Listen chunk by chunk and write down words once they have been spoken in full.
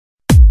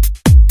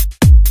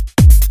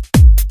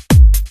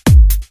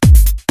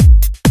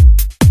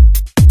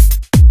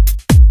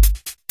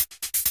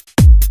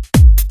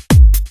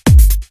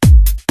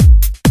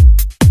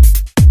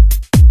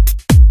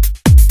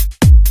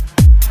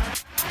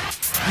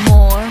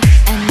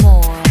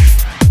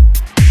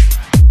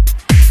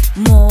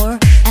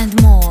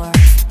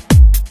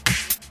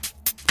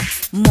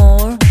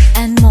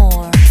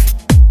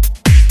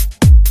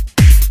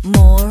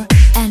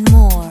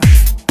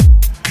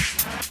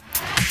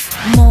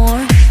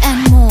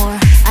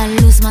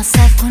my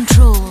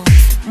self-control.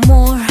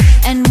 More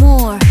and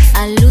more,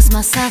 I lose my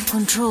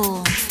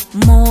self-control.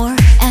 More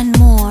and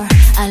more,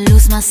 I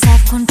lose my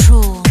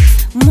self-control.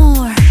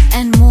 More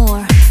and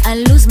more, I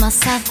lose my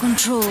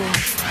self-control.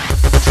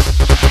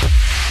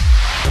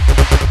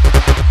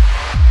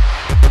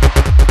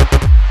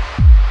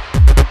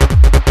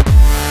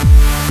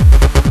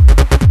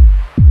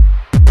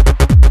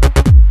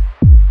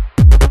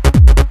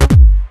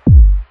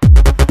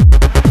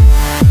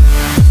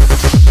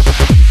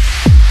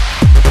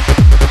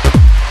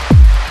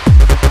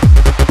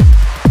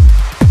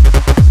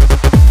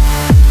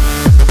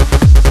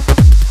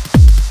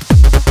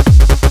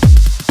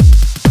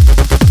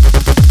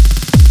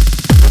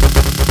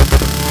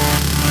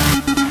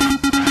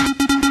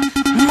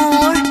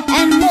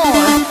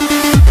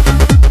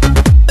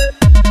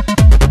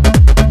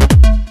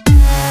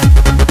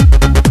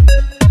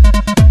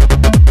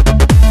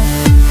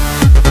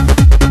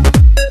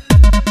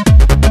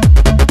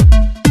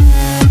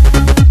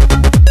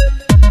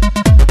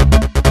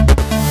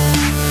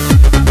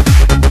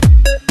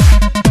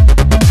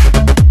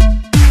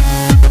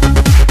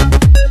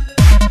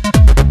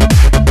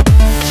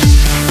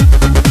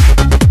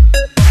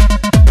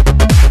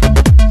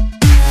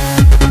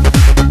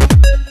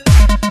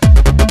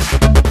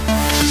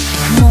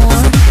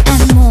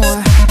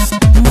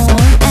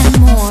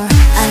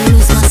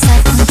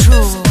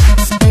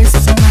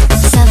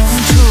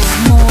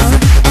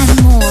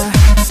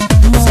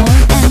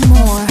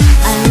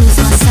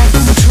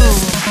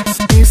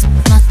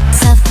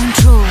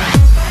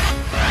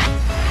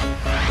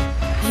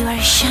 You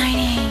are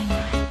shining,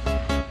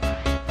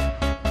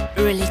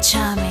 really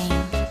charming.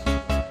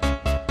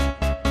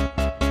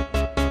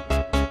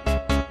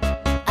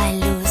 I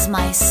lose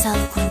my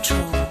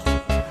self-control.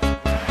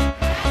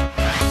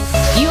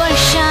 You are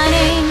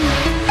shining,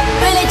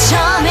 really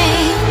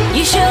charming.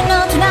 You should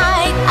know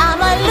tonight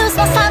I'ma lose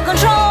my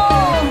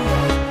self-control.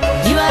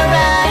 You are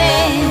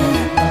riding,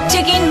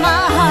 taking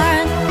my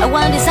heart. I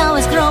want this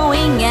always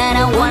growing, and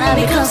I wanna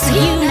be close to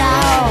you now.